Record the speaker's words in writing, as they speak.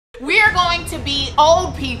We are going to be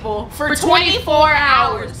old people for 24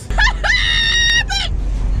 hours.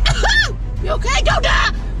 You okay? Don't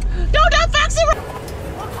die! Don't die, Foxy!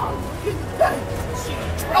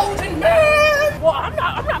 Trojan man! Well, I'm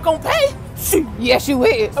not gonna pay. Yes, you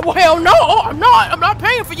is. Well, hell no, I'm not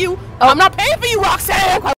paying for you. I'm not paying for you,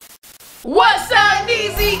 Roxanne. What's up,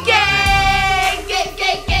 NEEZY gang? Gang.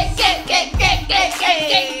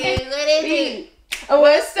 What it be?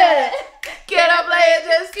 What's up? Get up, later,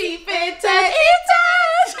 just keep in touch.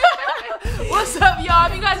 What's up, y'all?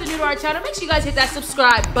 If you guys are new to our channel, make sure you guys hit that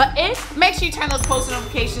subscribe button. Make sure you turn those post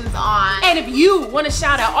notifications on. And if you want to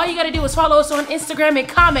shout out, all you gotta do is follow us on Instagram and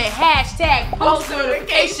comment hashtag post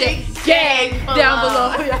notification gang down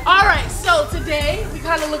below. All right, so today we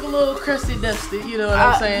kind of look a little crusty dusty, you know what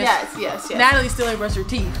I'm saying? Yes. Natalie still ain't brushed her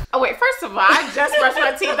teeth. Oh wait, first of all, I just brushed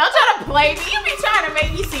my teeth. Don't try to play me. You be trying to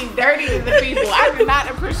make me seem dirty to the people. I do not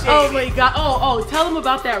appreciate it. Oh my god. Oh, tell them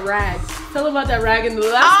about that rag. Tell them about that rag in the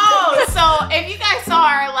last video. So if you guys saw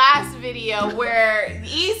our last video where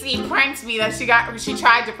NEEZY pranked me that she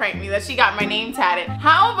tried to prank me that she got my name tatted.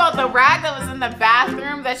 How about the rag that was in the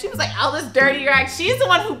bathroom that she was like, oh, this dirty rag. She's the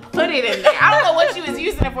one who put it in there. I don't know what she was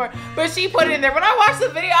using it for, but she put it in there. When I watched the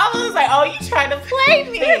video, I was like, oh, you tried to play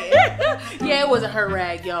me. Yeah, it wasn't her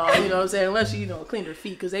rag, y'all. You know what I'm saying? Unless she, cleaned her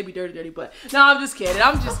feet because they be dirty. But no, I'm just kidding.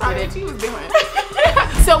 I'm just kidding. She was doing.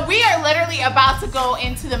 So we are literally about to go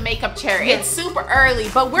into the makeup chair. It's super early,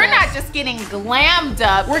 but we're not just getting glammed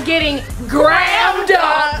up. We're getting grammed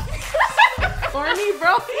up. Corny,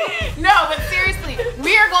 bro. No, but seriously,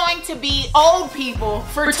 we are going to be old people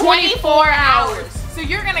for 24 hours. So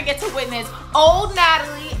you're gonna get to witness old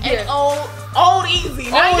Natalie and old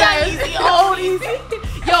NEEZY. Not young NEEZY, old NEEZY.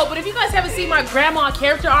 Yo, but if you guys haven't seen my grandma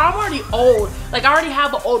character, I'm already old. Like, I already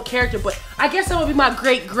have an old character, but I guess I'm gonna be my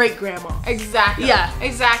great-great-grandma. Exactly. Yeah.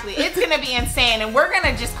 Exactly. It's gonna be insane, and we're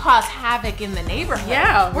gonna just cause havoc in the neighborhood.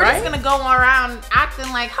 Yeah, We're just gonna go around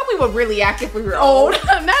acting like how we would really act if we were old.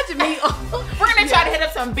 Imagine me. We're gonna try to hit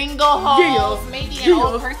up some bingo halls, maybe an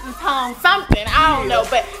old person's home, something. I don't know,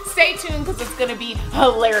 but stay tuned because it's gonna be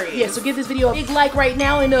hilarious. Yeah, so give this video a big like right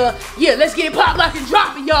now, and yeah, let's get it pop, lock, and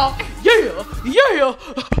drop it, y'all. Yeah.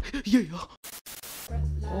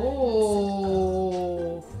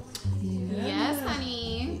 Oh. Yes,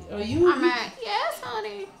 honey. Are you? Yes,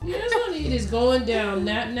 honey. Yes, honey. It is going down.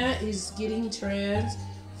 Nat is getting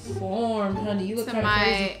transformed, honey. You look kind of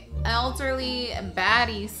crazy. My elderly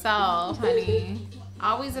baddie self, honey.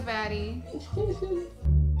 Always a baddie.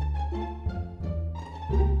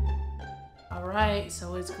 All right,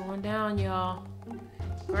 so it's going down, y'all.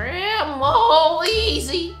 Grandma,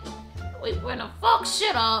 easy. We finna fuck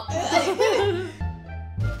shit up.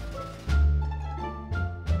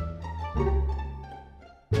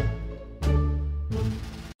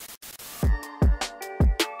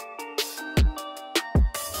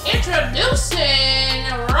 Introducing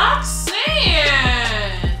Roxanne,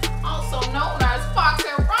 also known as Foxy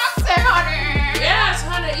Roxanne, honey. Yes,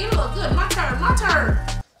 honey, you look good. My turn.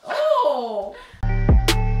 Oh.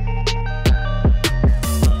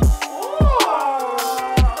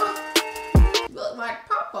 Look like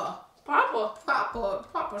Papa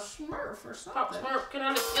Smurf or something. Papa Smurf, can I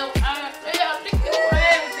look your eyes?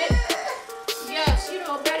 Yes, you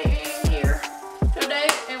know Betty ain't here today,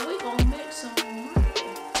 and we gonna make some money.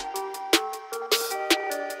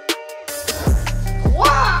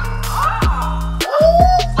 Wow!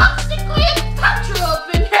 Oh, Foxy Queen country up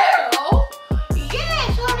in here.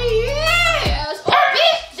 Yes, honey, yes. Oh,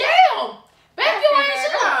 bitch, damn. Back your ass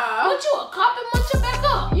up. What, you a cop and munch it back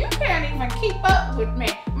up? You can't even keep up with me.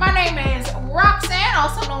 My name is Roxanne,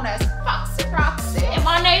 also known as Foxy Roxy. And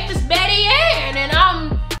my name is Betty Ann, and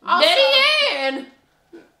I'm Betty Ann.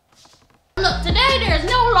 Look, today there's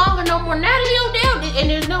no longer no more Natalie O'Dell, and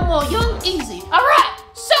there's no more young NEEZY. All right,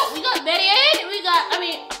 so we got Betty Ann, and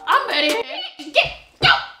I'm Betty Ann. Get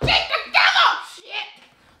together! Shit!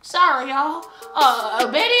 Sorry, y'all.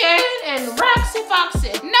 Betty Ann and Roxy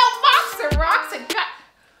Foxy. No, Foxy Roxy.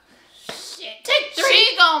 Shit, take 3.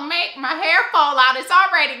 She gonna make my hair fall out. It's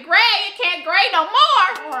already gray. It can't gray no more.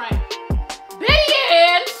 All right. Betty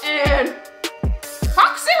Ann and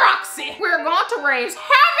Foxy Roxy. We're going to raise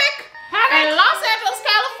havoc in Los Angeles,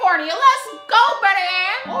 California. Let's go, Betty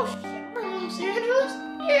Ann. Oh shit, we're in Los Angeles?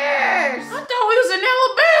 Yes. I thought we was in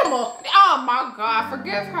Alabama. Oh my God,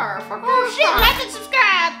 forgive her. Oh shit, like and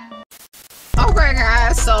subscribe. Okay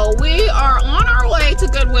guys, so we are on our way to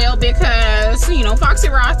Goodwill because, Foxy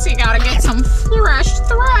Roxy gotta get some fresh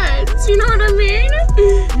threads, you know what I mean?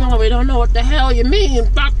 No, we don't know what the hell you mean,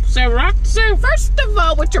 Foxy Roxy. First of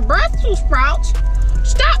all, with your Brussels sprouts,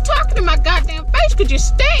 stop talking to my goddamn face because you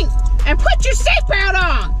stink and put your seatbelt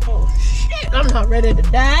on. Oh not ready to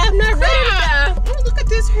die. I'm not ready to die. Oh, look at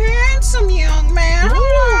this handsome young man.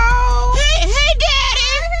 Hello. Hey,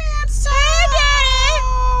 Daddy. Handsome.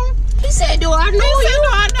 Hey, Daddy. He said, do I know He you? said, do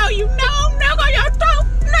I know you? No, nigga, you don't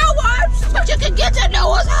know us. But you can get to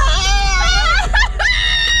know us.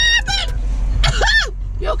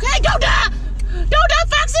 You okay? Don't die. Don't die,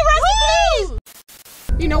 Foxy Rosie, please.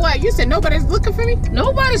 You know what? You said nobody's looking for me?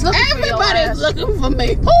 Nobody's looking for your ass. Everybody's looking for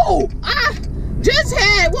me. Who? I just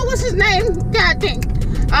had, what was his name? God dang.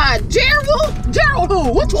 Gerald? Gerald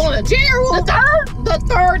who? Which one? Gerald? The third? The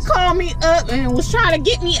third called me up and was trying to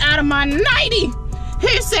get me out of my nightie.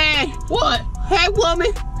 He said, what? Hey,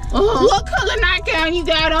 woman, what color nightgown you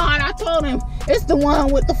got on? I told him, it's the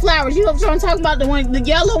one with the flowers. You know what I'm talking about? The one, the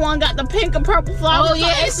yellow one got the pink and purple flowers. Oh,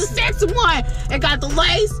 yeah. It's the sexy one. It got the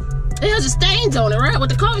lace. There's the stains on it, right? With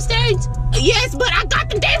the coffee stains? Yes, but I got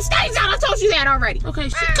the damn stains out. I told you that already. Okay,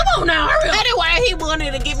 shit. Come on now, hurry up. Anyway, he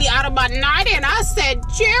wanted to get me out of my night, and I said,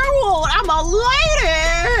 Gerald, I'm a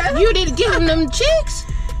lady. You didn't give him them chicks?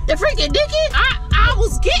 The freaking dickhead? I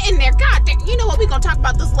was getting there. God damn. You know what? We're going to talk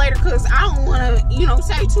about this later because I don't want to, you know,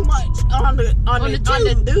 say too much on the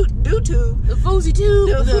tube. The foozy tube?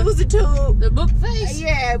 The foozy tube. The book face?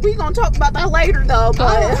 Yeah, we're going to talk about that later, though.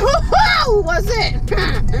 But what's it?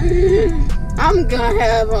 I'm going to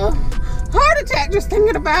have a heart attack just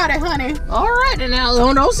thinking about it, honey. All right, and now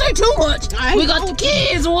don't say too much. We got the know.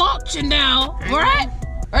 kids watching now, right?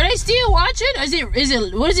 Are they still watching?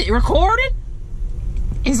 What is it, recorded?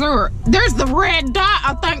 There's the red dot.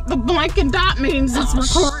 I think the blinking dot means it's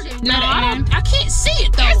recorded. No, I can't see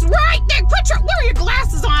it though. It's right there. Wear your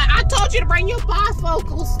glasses on. I told you to bring your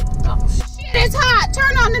bifocals. Oh, shit. It's hot.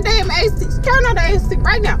 Turn on the damn AC. Turn on the AC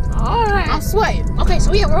right now. All right. I'm sweating. Okay,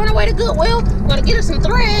 so yeah, we're on our way to Goodwill. We're gonna get us some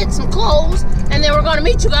thread, some clothes, and then we're gonna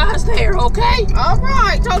meet you guys there, okay? All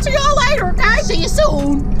right. Talk to y'all later, okay? See you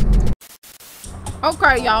soon.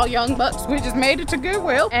 Okay, y'all young bucks, we just made it to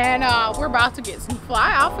Goodwill, and we're about to get some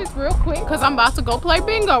fly outfits real quick because I'm about to go play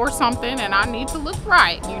bingo or something, and I need to look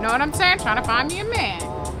right. You know what I'm saying? Trying to find me a man.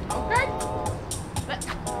 Okay?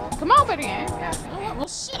 Come on, Betty Ann. Well,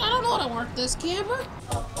 shit, I don't know how to work this camera.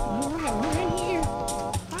 All right, we're in here.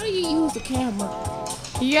 How do you use the camera?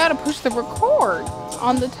 You gotta push the record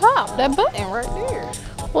on the top, that button right there.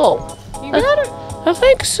 Whoa. You got it? I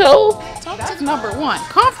think so. That's number one.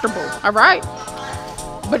 Comfortable, all right?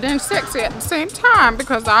 But then sexy at the same time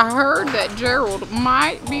because I heard that Gerald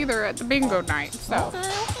might be there at the bingo night. So,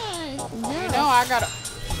 Okay. you know, I gotta.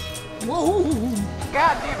 Whoa.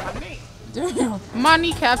 God damn, my knee. Damn. My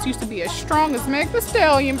kneecaps used to be as strong as Meg the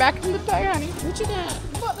Stallion back in the day, honey. What you got?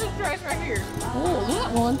 Look, this dress right here. Oh,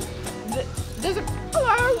 that one. Does it?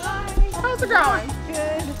 Hello. How's it going?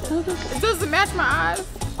 Good. Does it match my eyes?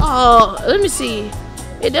 Oh, let me see.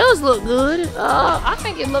 It does look good. I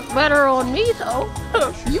think it looked better on me though.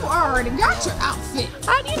 You already got your outfit.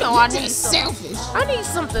 You know I need Just some, selfish. I need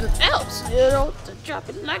something else, you know, to drop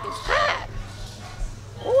it like it's hot.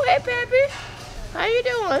 Oh, hey, baby. How you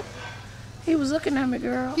doing? He was looking at me,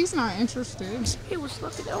 girl. He's not interested. He was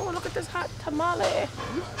looking. Oh, look at this hot tamale.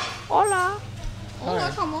 Hola.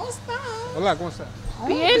 Hola, ¿cómo está? Hola, ¿cómo está?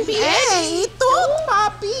 Bien, bien. Hey, tú,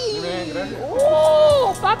 papi. Bien, gracias.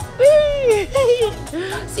 Oh, papi.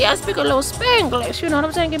 See, I speak a little Spanglish. You know what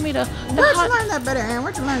I'm saying? Give me the Where'd you hot. learn that better, Ann?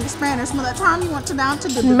 Where'd you learn the Spanish? From that time you went down to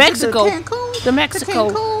the Mexico. to Cancun? The Mexico.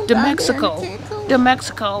 Cancun, The down there in Mexico. Cancun? The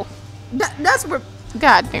Mexico. That's where.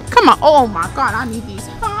 God damn. Come on. Oh my God. I need these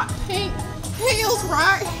hot pink heels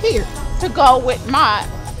right here to go with my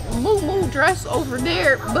moo dress over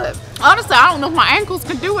there. But honestly, I don't know if my ankles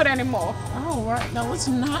can do it anymore. All right, now let's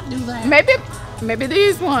not do that. Maybe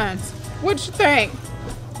these ones. What you think?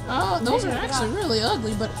 Oh, those are actually really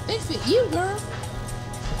ugly, but they fit you, girl.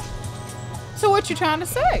 So what you trying to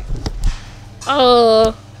say?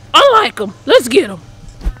 I like them. Let's get them.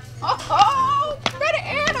 Oh, better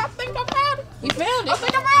Ann, I think I found it. You found I it?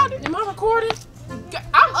 think I found it. Am I recording?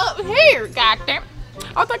 I'm up here, goddamn.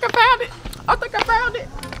 I think I found it. I think I found it.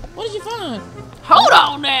 What did you find? Hold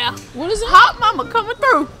on now. What is it? Hot mama coming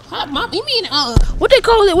through. Hot mom? You mean what they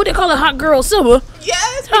call it? What they call it? Hot girl summer?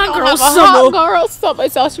 Yes, Hot girl Hot summer. girl summer.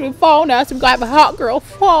 It's actually fall now, so we got a hot girl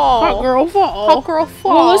fall. Hot girl fall. Hot girl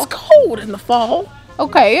fall. Well, it's cold in the fall.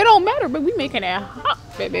 Okay, it don't matter, but we making it hot,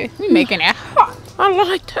 baby. We making it hot. I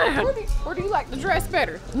like that. Or do you like the dress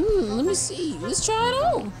better? Let me see. Let's try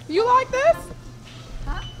it on. You like this?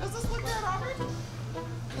 Huh? Does this look good already?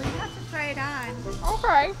 We have to try it on.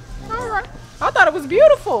 Okay. All right. I thought it was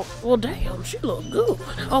beautiful. Well, damn, she look good.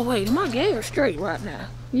 Oh, wait, am I gay or straight right now?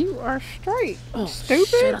 You are straight. Oh, Stupid.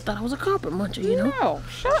 shit, I thought I was a carpet muncher, you know? No,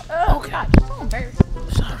 shut up. Okay. So embarrassing.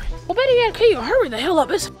 Sorry. Well, Betty Ann, can you hurry the hell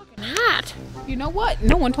up? It's fucking hot. You know what?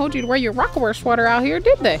 No one told you to wear your Rockaware sweater out here,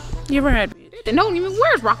 did they? You're right. No one even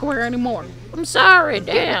wears Rockaware anymore. I'm sorry,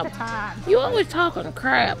 damn. Time. You always talking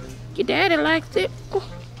crap. Your daddy likes it.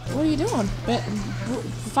 What are you doing?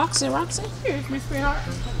 Foxy Roxy? Excuse me, sweetheart.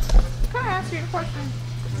 Can I ask you a question?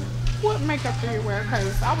 What makeup do you wear?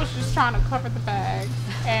 Because I was just trying to cover the bag,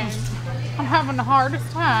 and I'm having the hardest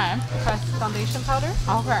time. Pressed foundation powder?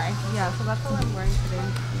 Okay. Yeah, so that's what I'm wearing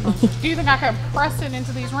today. Do you think I can press it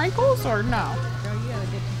into these wrinkles, or no? Girl, you gotta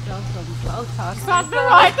get yourself some Botox. Something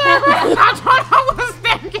like that. That's what I was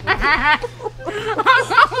thinking.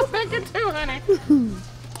 I was thinking too, honey.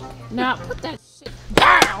 Now put that shit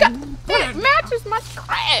Down. It matches my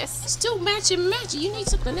dress. still matching. You need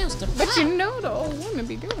something else to But pop. you know the old women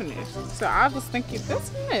be doing this. So I was thinking,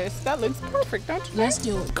 that looks perfect, don't you? Let's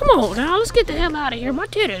do it. Come on now, let's get the hell out of here. My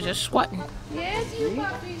titties are sweating. Yes, you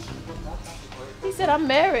puppy. He said I'm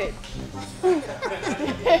married.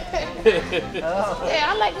 Yeah,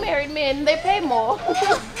 I like married men. They pay more.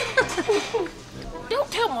 Don't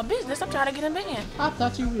tell my business. I'm trying to get in bed. I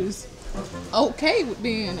thought you was okay with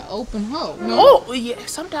being an open hoe. No. Oh yeah,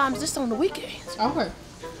 sometimes this on the weekends. Okay.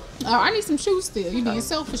 I need some shoes still. You being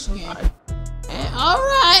selfish again. All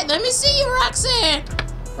right, let me see you, Roxanne.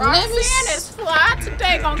 Roxanne is fly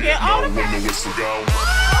today. Gonna get all the puppies.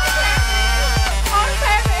 All the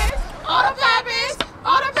puppies. All the puppies.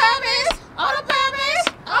 All the puppies. All the puppies.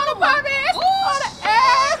 All the puppies. All the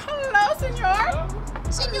hello,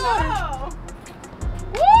 senor. Senor.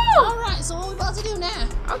 Woo! All right, so what we about to do now?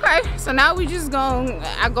 Okay, so now we just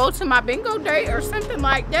I go to my bingo date or something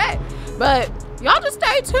like that. But y'all just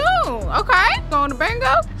stay tuned, okay? Going to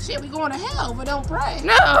bingo? Shit, we going to hell, but don't pray.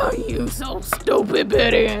 No, you so stupid,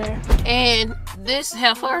 Betty. And this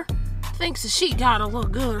heifer thinks that she gotta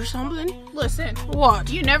look good or something. Listen,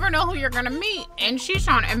 What? you never know who you're gonna meet, and she's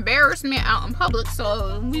trying to embarrass me out in public,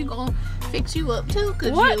 so we gonna fix you up too,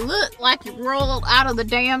 cause What? you look like you rolled out of the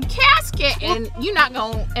damn casket, and you're not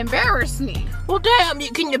gonna embarrass me. Well, damn,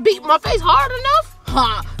 can you beat my face hard enough?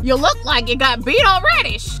 Huh? You look like you got beat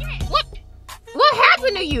already. Shit. What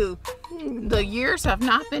happened to you? The years have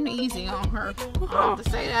not been easy on her. I have to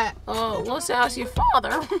say that. Oh, what's else your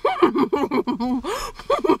father?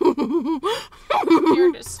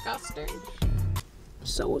 You're disgusting.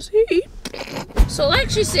 So is he. So like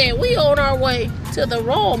she said, we on our way to the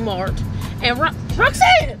Walmart. And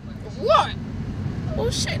Roxanne! What? Oh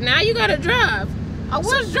shit, now you gotta drive. I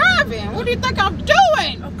was driving. What do you think I'm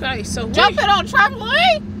doing? Okay, so Jumping on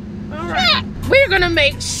trampoline? all right. We're gonna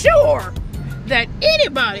make sure that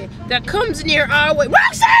anybody that comes near our way.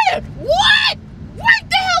 Roxanne! What? Wait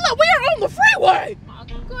the hell up, we are on the freeway! Oh,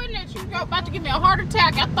 goodness, you're about to give me a heart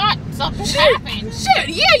attack. I thought something happened. Shit,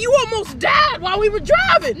 yeah, you almost died while we were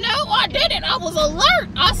driving. No, I didn't. I was alert.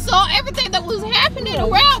 I saw everything that was happening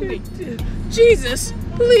around me. Jesus,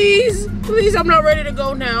 please, I'm not ready to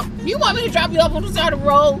go now. You want me to drop you off on the side of the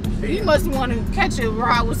road? You must want to catch a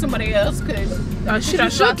ride with somebody else, cause I you should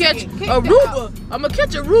about to catch get kicked Aruba. I'm gonna catch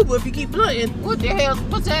Aruba if you keep playing. what the hell?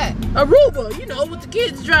 What's that? Aruba, you know what the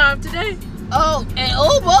kids drive today. Oh, an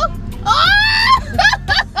Uber? Oh!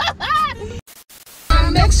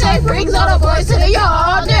 Milkshake brings all the boys to the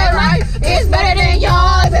yard. That right? It's better than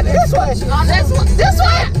y'all. Baby, this way. This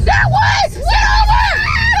way. That way. Get over.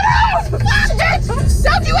 Get over. Shit.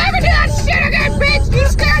 Don't you ever do that shit again, bitch. You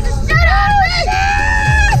scared the shit out of me.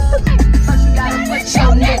 First you gotta put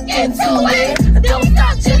your neck into it. Don't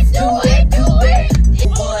stop, just do it. Do it.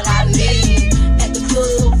 What I need. And the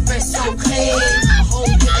good fresh so clean. I hope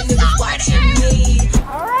you niggas watching me.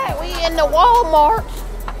 All right, we in the Walmart.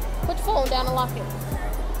 Put your phone down and lock it.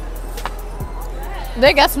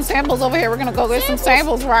 They got some samples over here. We're gonna go get some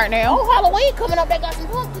samples right now. Oh, Halloween coming up. They got some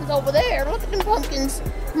pumpkins over there. Look at them pumpkins.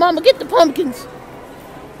 Mama, get the pumpkins.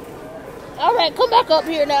 All right, come back up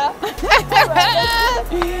here now.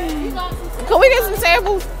 Can we get some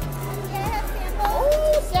samples?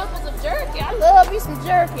 Oh, samples of jerky. I love me some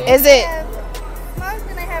jerky. Is it Most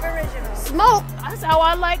gonna have original. Smoke. That's how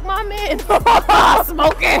I like my men.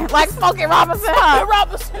 smoking? Like Smokey Robinson?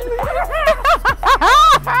 Robinson.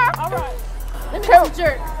 All right. Let me get some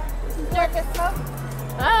jerk. Some jerk and smoke.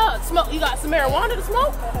 Ah, smoke. You got some marijuana to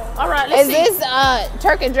smoke? All right, let's see. Is this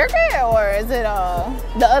turkey jerky or is it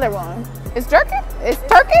the other one? It's jerky? It's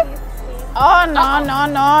turkey? Oh no.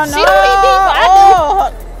 She don't eat beef, but I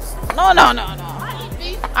do. No. I eat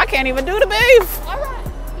beef. I can't even do the beef. All right.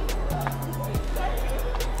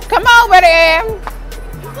 Come on, buddy.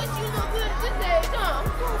 You wish you look good at this age, huh?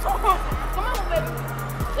 Come on, baby.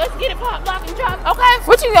 Let's get it pop, lock, and drop. Okay.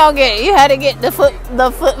 What you gonna get? You had to get the foot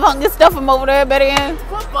fungus stuff from over there, Betty Ann.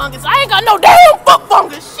 Foot fungus. I ain't got no damn foot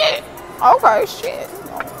fungus. Shit. Okay, shit.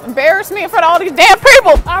 embarrass me in front of all these damn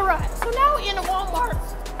people. All right, so now we're in the Walmart.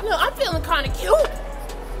 Look, I'm feeling kind of cute.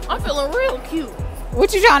 I'm feeling real cute.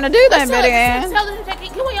 What you trying to do then, Betty Ann? Can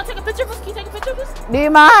y'all take a picture of us? Can you take a picture of us? Do you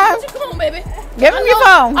mind? Come on, baby. Give him your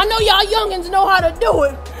phone. I know y'all youngins know how to do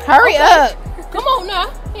it. Hurry up. Come on now.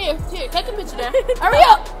 Here, take a picture now. Hurry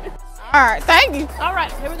up. All right, thank you. All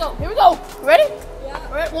right, here we go. Ready? Yeah.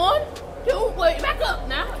 All right, 1, 2, wait, back up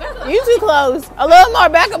now. Back up. You too close. A little more.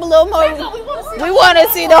 Back up a little more. Back up. We want to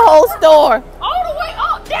see the whole store. All the way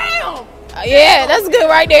up. Damn. Yeah, that's good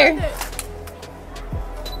right there.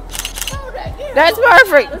 That's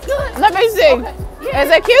perfect. That's good. Let me see. Okay. Yeah. Is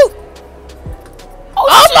that cute?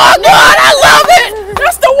 Oh my God, I love it.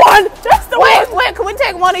 That's the one. That's the one. Wait, can we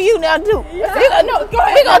take one of you now too? Yeah. No, go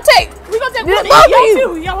ahead. We're going to take one of both of y'all you.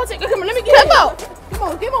 too. Y'all want to take? Come on, let me get Come it.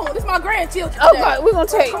 on. Come on. This is my grandchildren. Okay, we're going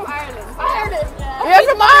to take. From Ireland. You're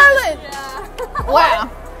from Ireland. Wow.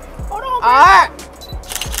 Hold on, All right.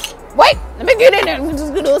 Wait, let me get in there. Let me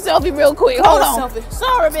just do a selfie real quick. Hold on. Selfie.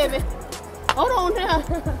 Sorry, baby. Hold on now.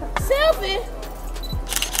 Selfie.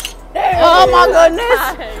 There Oh my goodness.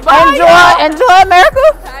 Enjoy America.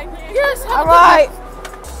 Yes. All right.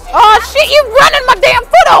 Oh shit, you running my damn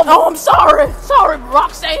foot over. Oh, I'm sorry. Sorry,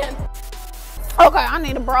 Roxanne. Okay, I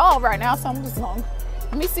need a bra right now, so I'm just going.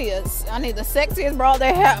 Let me see this. I need the sexiest bra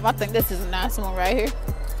they have. I think this is a nice one right here.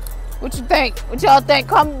 What you think? What y'all think?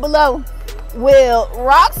 Comment below. Will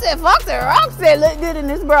Roxanne look good in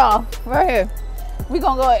this bra right here? We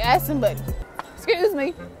gonna go ask somebody. Excuse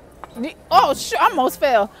me. Oh shit, I almost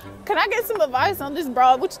fell. Can I get some advice on this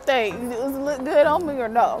bra? What you think? Does it look good on me or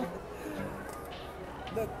no?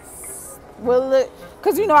 Will it look?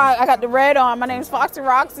 Cause you know I got the red on. My name's Foxy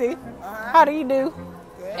Roxy. How do you do?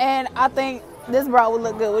 Good. And I think this bra would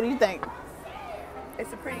look good. What do you think?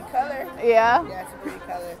 It's a pretty color. Yeah? Yeah, it's a pretty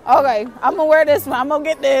color. Okay, I'm gonna wear this one. I'm gonna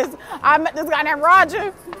get this. I met this guy named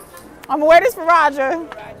Roger. I'm gonna wear this for Roger.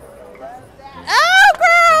 Oh,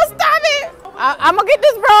 girl, stop it. I'm gonna get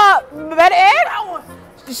this bra. Better Ed?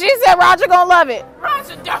 She said Roger gonna love it.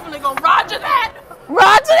 Roger definitely gonna Roger that.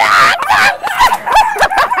 Roger that.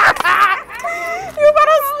 You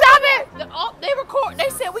better stop it. They record. They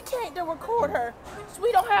said we can't record her. So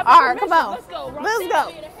we don't have. All right, come on. Let's go. Let's go.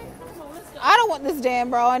 Come on, let's go. I don't want this damn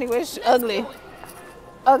bra anyway. It's ugly.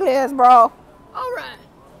 Ugly ass bra. All right.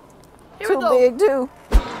 Here Too we go. big too.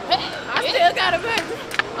 Hey, I still got it, baby.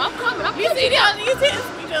 I'm coming. You see that? You see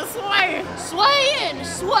me just swaying.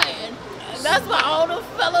 Swaying. That's why all the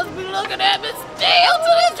fellas be looking at me still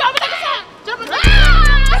to this jumping like a side. Jumping like a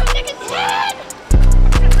head.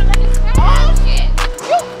 Oh shit.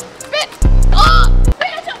 You bitch. Oh.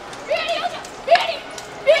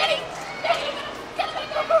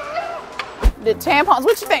 The tampons,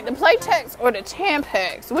 what you think? The Playtex or the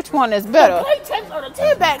Tampax? Which one is better? The Playtex or the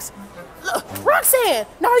Tampax? Look, Roxanne,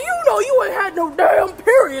 now you know you ain't had no damn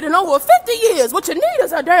period in over 50 years. What you need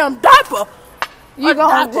is a damn diaper. You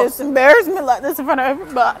gonna just embarrass me like this in front of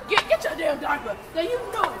everybody? Get your damn diaper. Now you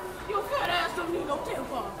know your fat ass don't need no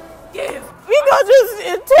tampon. Yeah. You gonna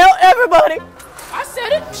just tell everybody? I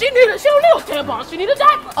said it. She don't need a tampon. She need a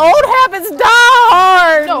diaper. Old habits die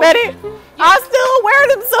hard, No. Betty. I still wear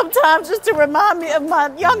them sometimes just to remind me of my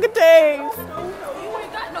younger days. No, you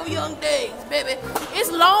ain't got no young days, baby.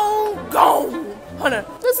 It's long gone, honey.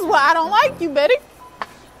 This is why I don't like you, Betty.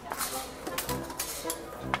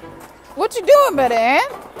 What you doing, Betty Ann?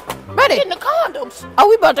 Betty. Getting the condoms. Oh,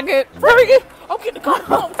 we about to get freaky. I'm getting the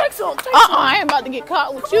condoms. Take some. I ain't about to get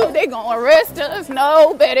caught with you. They gonna arrest us.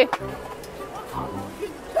 No, Betty.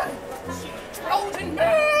 Trojan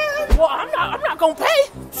man. Well, I'm not gonna pay.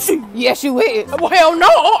 Yes, you is. Well, hell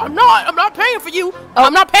no, I'm not. I'm not paying for you.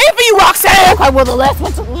 I'm not paying for you, Roxanne. Okay, well, the last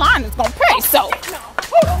one to the line is gonna pay, so. No,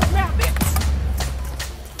 hold on now, bitch.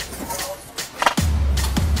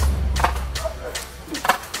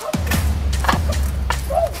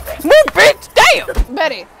 Move, bitch. Damn.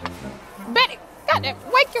 Betty, goddamn,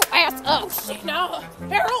 wake your ass up. Oh shit, now,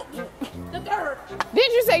 Harold, the third.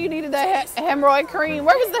 Didn't you say you needed that hemorrhoid cream?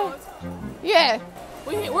 Where was that? Yeah.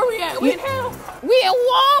 Where we at? We in hell? We in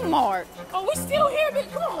Walmart. Oh, we still here, bitch.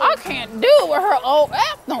 Come on. I can't do it with her old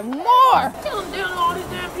ass no more. Telling down all these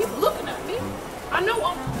damn people looking at me. I know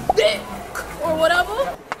I'm thick or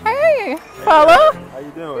whatever. Hey, fella. How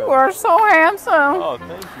you doing? You are so handsome. Oh,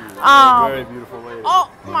 thank you. You're a very beautiful lady. Oh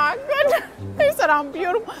my goodness. He said I'm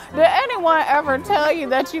beautiful. Did anyone ever tell you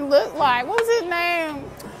that you look like, what was his name?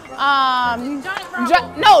 Johnny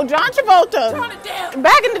John Travolta. Johnny Depp.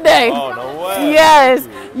 Back in the day. Oh, no way. Yes.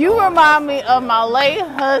 You remind me of my late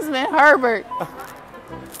husband, Herbert.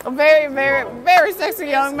 A very, very, very sexy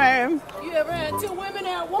young man. You ever had two women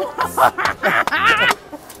at once?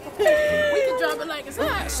 We can drop it like it's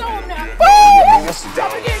hot. Show them now.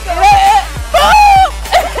 Drop it again,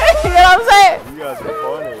 You know what I'm saying? You guys are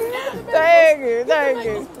funny. Thank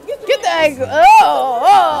you. Get the angle. Oh.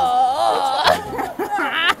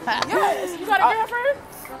 Yes. You got a girlfriend?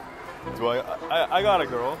 Do I got a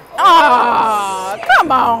girl. Oh,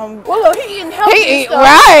 come on. Well, look, he eating healthy He eat stuff.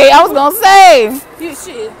 right. I was gonna say. Yeah,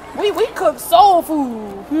 shit. We cook soul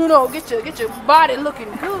food. You know, get your body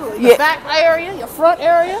looking good. Your Yeah. back area, your front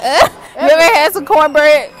area. You ever had some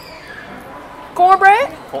cornbread?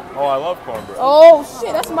 Cornbread? Oh, I love cornbread. Oh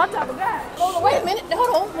shit, that's my type of guy. Hold on, wait a minute.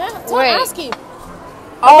 Hold on. Now, Wait. ask him.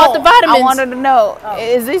 About the vitamins. I wanted to know,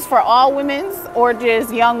 is this for all women's or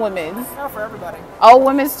just young women's? No, for everybody. Old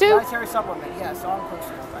women's too? Dietary supplement, yes, all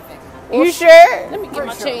inclusive, I think. You sure? Let me get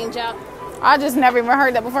my change out. I just never even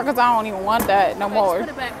heard that before because I don't even want that no Just more. put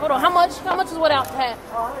it back. Hold on. How much is without that?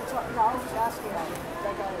 Oh, I was just asking that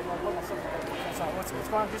guy, what's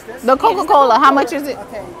going on, just this? The Coca-Cola, how much is it?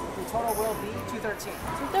 Okay, the total will be $213.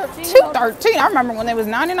 213. $2.13. I remember when it was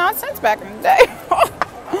 99 cents back in the day.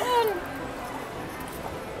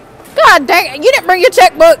 God dang it, you didn't bring your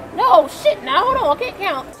checkbook. No shit. Now hold on. I can't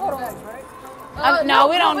count. Hold on. No,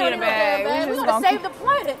 we don't need a bag. We We just gotta gonna save the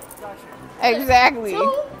planet. Exactly.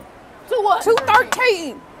 Two what?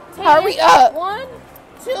 213. 10, Hurry up. 1,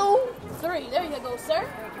 2, 3. There you go, sir.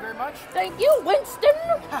 Thank you very much. Thank you, Winston.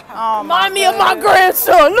 Oh, Remind me of my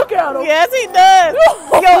grandson. Look at him. Yes, he does.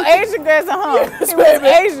 Yo, Asian grandson, huh? Yes, He was baby.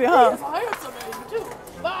 Asian, huh? Yes, I am some Asian too.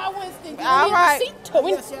 Bye, Winston. Give All me right. a receipt.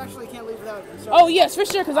 Yes, you actually can't leave without it. So, Oh yes, for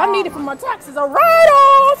sure, because I need it for my taxes. A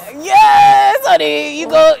write-off. Yes, honey. You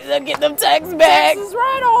go get them tax back. Taxes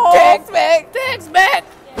write-off. Tax back. Tax back.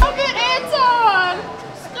 Stop it, Anton.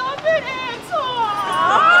 Stop it,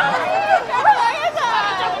 Anton.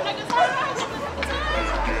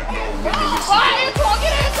 Bye, Anton.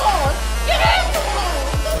 Get Anton. Get Anton.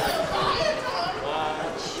 Bye, Anton.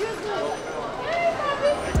 Hey,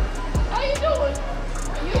 puppy. How you doing?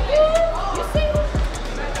 You good? You single?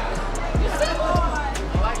 You single?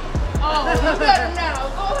 Oh, you better now.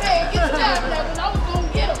 Go ahead, get your dad now, because I was going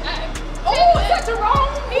to get him. Oh, is that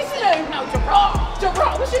Jerome? He's his name. No, Jerome.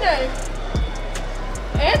 Jerome, what's your name?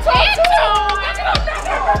 Anton. Back it up now.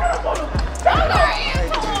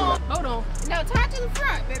 Anton. Hold on. No, tie to the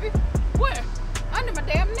front, baby. Where? Under my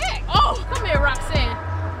damn neck. Oh, come here, Roxanne.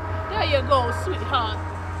 There you go, sweetheart.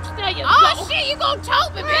 There you Oh, go. shit, you gonna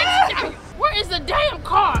choke me, bitch. Where is the damn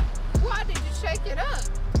car? Why did you shake it up?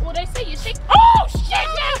 Well, they say you shake. Oh, shit,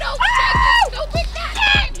 now. Don't shake it, stupid.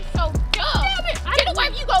 God, you so dumb. Damn it. Get away,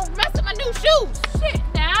 you gonna mess up my new shoes. Shit,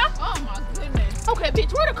 now. Oh, my goodness. Okay,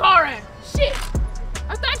 bitch, where the car at? Shit.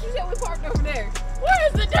 I thought you said we parked over there. Where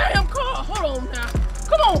is the damn car? Hold on now.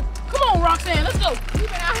 Come on, Roxanne, let's go. You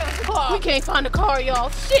been out here with the car. We can't find the car, y'all.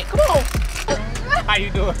 Shit, come on. how you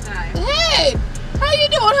doing? Hey, how you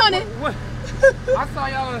doing, honey? What? I saw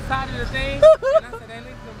y'all on the side of the thing, and I said, hey, look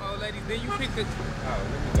at them old ladies. Then you picked the... Oh,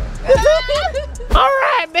 let me go. All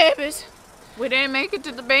right, babies. We didn't make it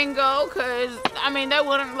to the bingo because, I mean, they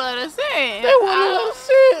wouldn't let us in. They wouldn't let us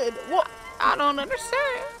in. What? I don't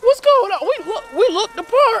understand. What's going on? We looked the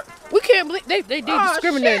part. We can't believe they did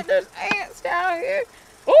discriminate. Shit, there's ants down here.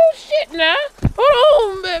 Oh shit! Now,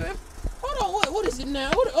 hold on, baby. Hold on. What is it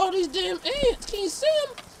now? What are all these damn ants? Can you see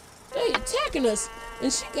them? They attacking us,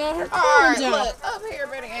 and she got her All right, corns out. look, up here,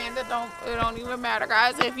 Betty Ann, it don't even matter,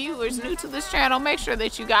 guys. If you was new to this channel, make sure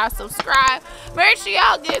that you guys subscribe. Make sure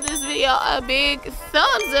y'all give this video a big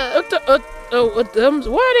thumbs up. Thumbs.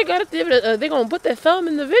 Why they gotta give it? They gonna put that thumb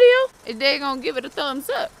in the video? They gonna give it a thumbs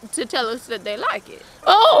up to tell us that they like it.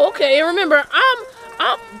 Oh, okay. And remember, I'm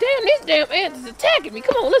damn. These damn ants is attacking me.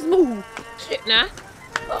 Come on, let's move. Shit, now.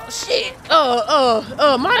 Oh shit.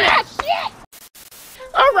 My shit.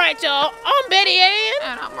 All right, y'all. I'm Betty Ann.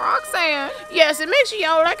 And I'm Roxanne. Yes, and make sure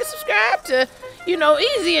y'all like and subscribe to,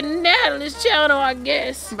 Easy and Natalie's channel, I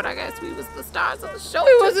guess. But I guess we was the stars of the show.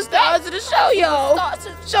 We was the stars of the show, y'all. Stars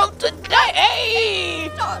of the Show today. Hey,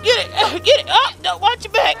 get it. Oh, don't watch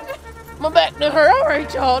your back. My back to her. All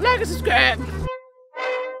right, y'all. Like and subscribe.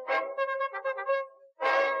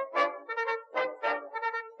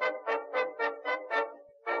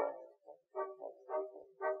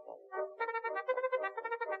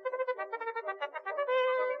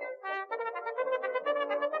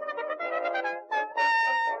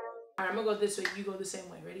 All right, I'm gonna go this way. You go the same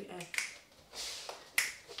way. Ready? And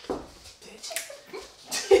bitch.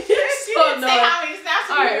 So no.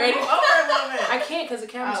 All right, ready? Over a little bit. I can't because the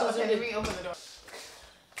camera's so zoomed in. Let me open the door.